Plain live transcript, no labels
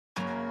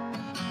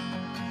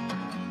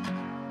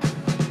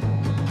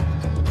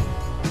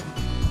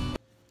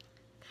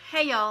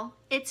Hey y'all,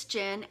 it's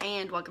Jen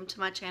and welcome to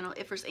my channel,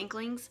 Ifers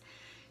Inklings.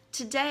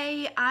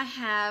 Today I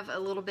have a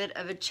little bit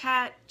of a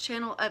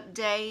channel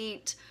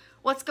update,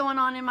 what's going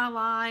on in my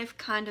life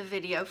kind of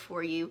video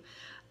for you.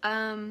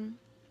 I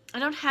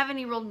don't have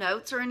any real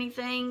notes or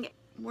anything,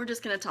 we're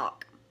just gonna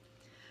talk.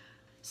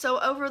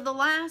 So over the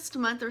last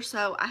month or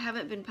so I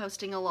haven't been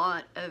posting a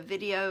lot of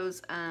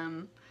videos.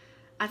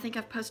 I think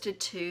I've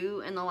posted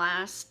 2 in the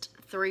last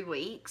 3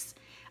 weeks.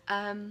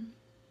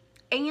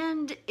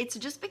 And it's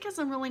just because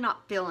I'm really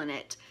not feeling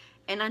it.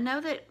 And I know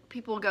that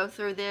people go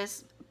through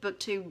this.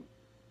 BookTube,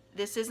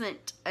 this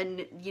isn't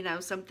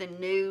something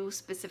new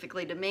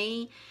specifically to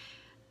me.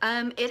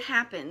 It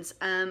happens.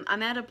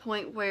 I'm at a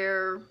point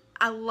where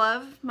I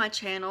love my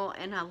channel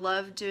and I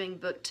love doing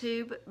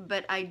BookTube,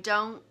 but I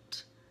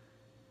don't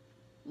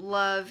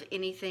love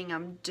anything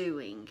I'm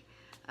doing.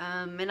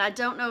 And I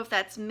don't know if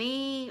that's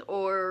me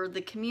or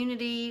the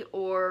community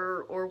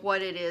or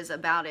what it is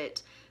about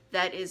it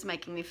that is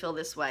making me feel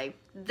this way.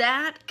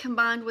 That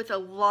combined with a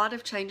lot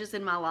of changes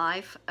in my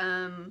life.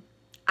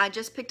 I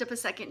just picked up a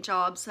second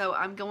job, so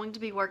I'm going to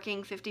be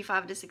working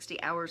 55 to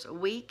 60 hours a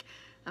week.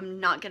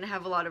 I'm not going to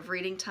have a lot of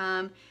reading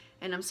time,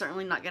 and I'm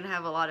certainly not going to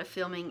have a lot of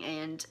filming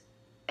and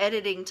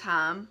editing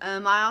time.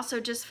 I also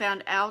just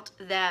found out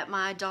that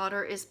my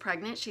daughter is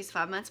pregnant. She's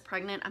 5 months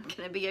pregnant. I'm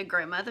going to be a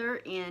grandmother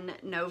in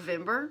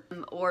November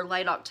or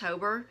late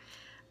October.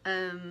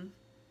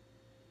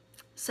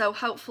 So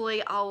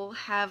hopefully I'll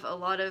have a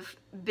lot of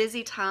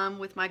busy time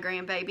with my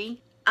grandbaby.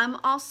 I'm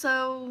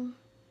also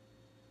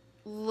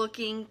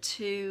looking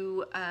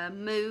to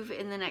move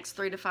in the next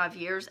 3 to 5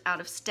 years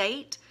out of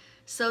state.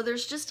 So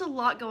there's just a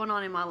lot going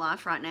on in my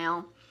life right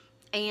now.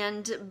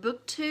 And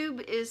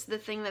BookTube is the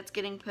thing that's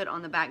getting put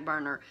on the back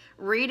burner.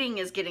 Reading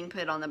is getting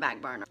put on the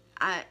back burner.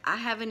 I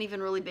haven't even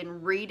really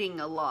been reading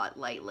a lot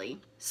lately.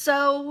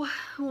 So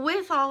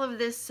with all of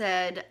this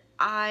said,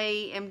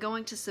 I am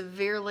going to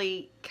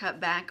severely cut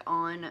back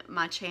on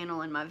my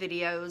channel and my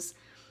videos.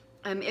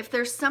 If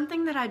there's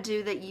something that I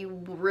do that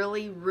you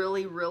really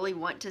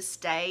want to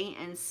stay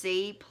and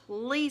see,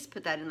 please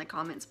put that in the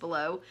comments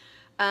below.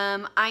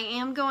 I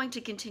am going to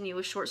continue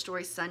with Short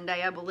Story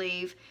Sunday, I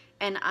believe,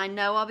 and I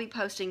know I'll be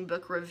posting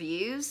book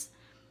reviews,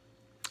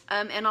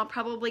 and I'll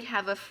probably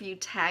have a few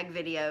tag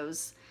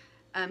videos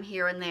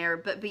here and there,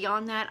 but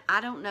beyond that,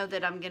 I don't know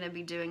that I'm going to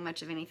be doing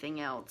much of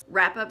anything else.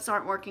 Wrap-ups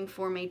aren't working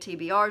for me,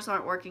 TBRs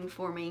aren't working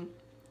for me,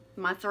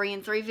 my 3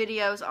 in 3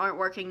 videos aren't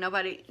working,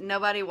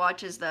 nobody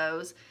watches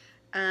those.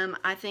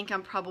 I think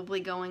I'm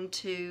probably going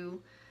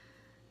to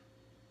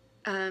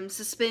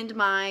suspend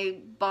my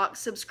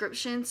box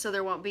subscription, so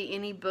there won't be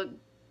any book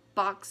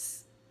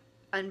box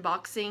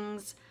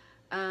unboxings.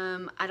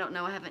 I don't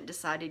know, I haven't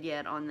decided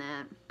yet on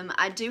that.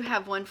 I do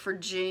have one for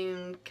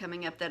June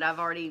coming up that I've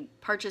already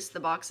purchased the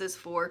boxes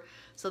for,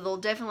 so there'll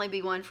definitely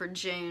be one for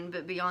June,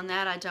 but beyond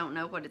that I don't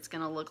know what it's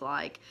going to look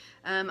like.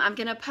 I'm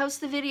going to post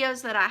the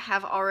videos that I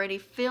have already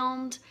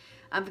filmed.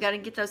 I've got to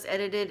get those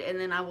edited and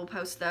then I will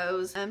post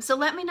those. So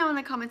let me know in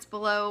the comments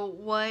below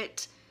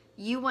what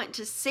you want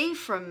to see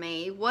from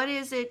me. What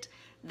is it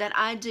that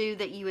I do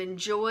that you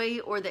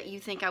enjoy or that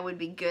you think I would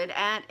be good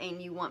at and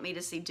you want me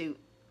to see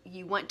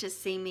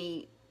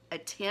me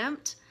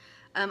attempt.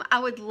 I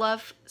would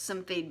love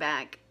some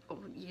feedback,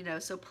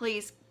 so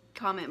please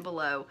comment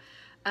below.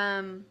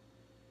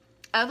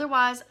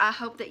 Otherwise, I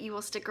hope that you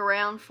will stick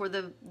around for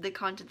the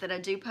content that I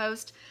do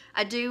post.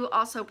 I do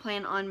also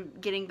plan on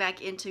getting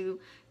back into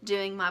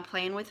doing my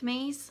plan with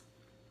me's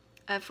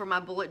for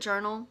my bullet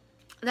journal.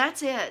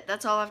 That's it.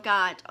 That's all I've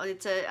got.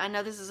 I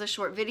know this is a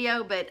short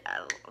video, but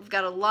I've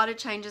got a lot of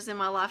changes in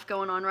my life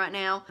going on right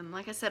now.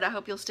 Like I said, I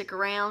hope you'll stick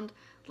around.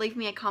 Leave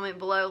me a comment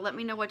below. Let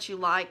me know what you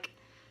like,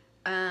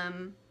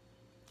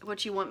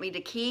 what you want me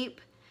to keep.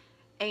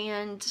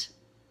 And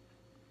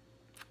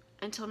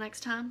until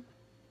next time,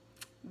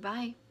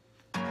 bye.